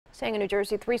Staying in New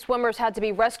Jersey, 3 swimmers had to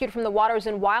be rescued from the waters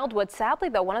in Wildwood. Sadly,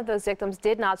 though, one of those victims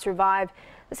did not survive.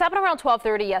 This happened around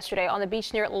 12:30 yesterday on the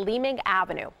beach near Leeming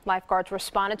Avenue. Lifeguards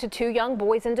responded to 2 young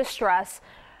boys in distress.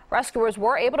 Rescuers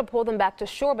were able to pull them back to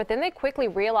shore, but then they quickly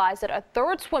realized that a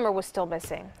 3rd swimmer was still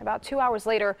missing. About 2 hours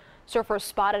later, surfers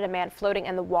spotted a man floating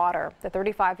in the water. The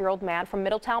 35-year-old man from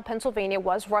Middletown, Pennsylvania,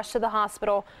 was rushed to the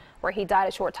hospital where he died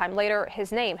a short time later.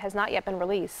 His name has not yet been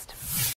released.